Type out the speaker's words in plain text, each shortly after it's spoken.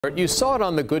You saw it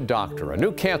on The Good Doctor, a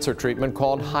new cancer treatment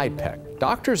called HIPEC.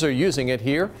 Doctors are using it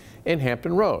here in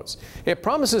Hampton Roads. It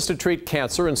promises to treat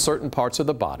cancer in certain parts of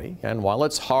the body, and while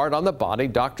it's hard on the body,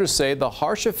 doctors say the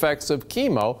harsh effects of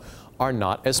chemo are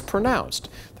not as pronounced.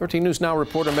 13 News Now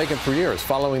reporter Megan Puryear is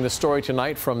following the story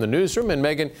tonight from the newsroom. And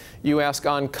Megan, you ask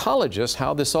oncologists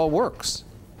how this all works.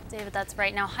 David, that's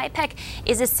right. Now, HIPEC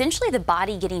is essentially the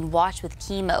body getting washed with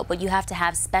chemo, but you have to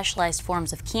have specialized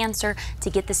forms of cancer to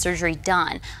get the surgery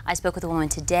done. I spoke with a woman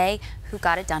today who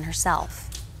got it done herself.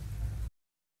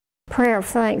 Prayer of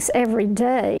thanks every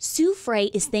day. Sue Frey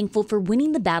is thankful for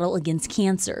winning the battle against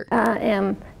cancer. I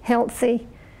am healthy.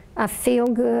 I feel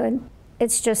good.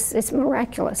 It's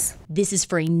miraculous. This is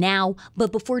Frey now,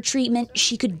 but before treatment,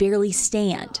 she could barely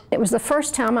stand. It was the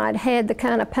first time I'd had the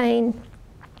kind of pain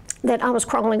that I was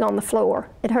crawling on the floor.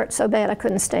 It hurt so bad I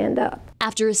couldn't stand up.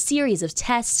 After a series of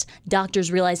tests,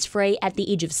 doctors realized Frey, at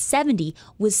the age of 70,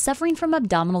 was suffering from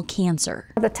abdominal cancer.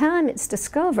 By the time it's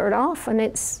discovered, often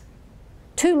it's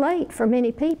too late for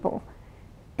many people.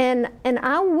 And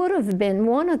I would have been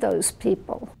one of those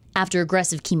people. After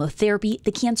aggressive chemotherapy,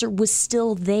 the cancer was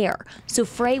still there. So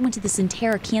Frey went to the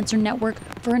Sentara Cancer Network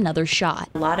for another shot.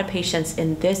 A lot of patients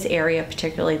in this area,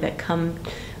 particularly, that come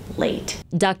late.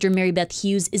 Dr. Mary Beth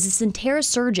Hughes is a Sentara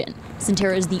surgeon.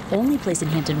 Sentara is the only place in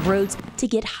Hampton Roads to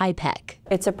get HIPEC.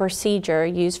 It's a procedure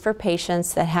used for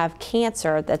patients that have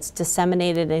cancer that's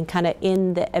disseminated and kind of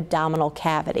in the abdominal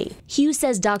cavity. Hughes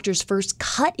says doctors first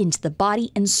cut into the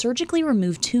body and surgically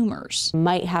remove tumors. You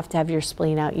might have to have your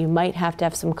spleen out. You might have to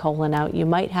have some colon out. You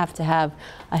might have to have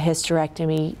a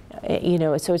hysterectomy.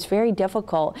 So it's very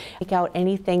difficult to take out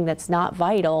anything that's not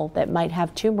vital that might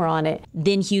have tumor on it.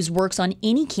 Then Hughes works on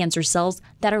any cancer cells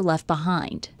that are left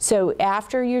behind. So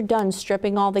after you're done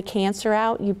stripping all the cancer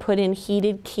out, you put in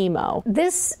heated chemo.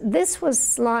 This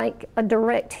was like a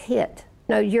direct hit.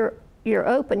 You're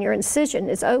open, your incision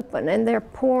is open, and they're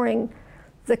pouring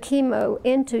the chemo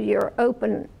into your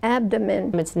open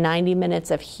abdomen. It's 90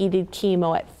 minutes of heated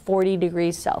chemo at 40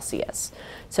 degrees Celsius,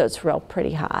 so it's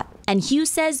pretty hot. And Hughes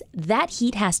says that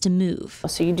heat has to move.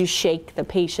 So you do shake the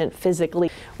patient physically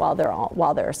while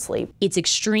they're asleep. It's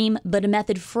extreme, but a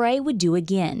method Frey would do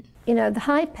again. The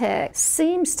HIPEC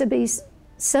seems to be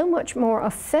so much more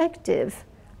effective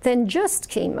than just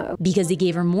chemo. Because it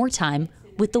gave her more time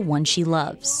with the one she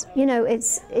loves.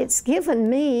 It's given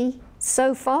me,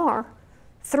 so far,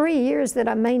 3 years that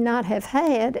I may not have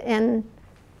had, and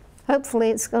hopefully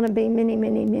it's going to be many,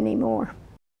 many, many more.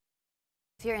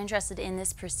 If you're interested in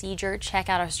this procedure, check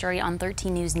out our story on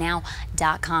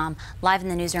 13newsnow.com. Live in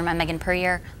the newsroom, I'm Megan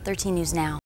Puryear, 13 News Now.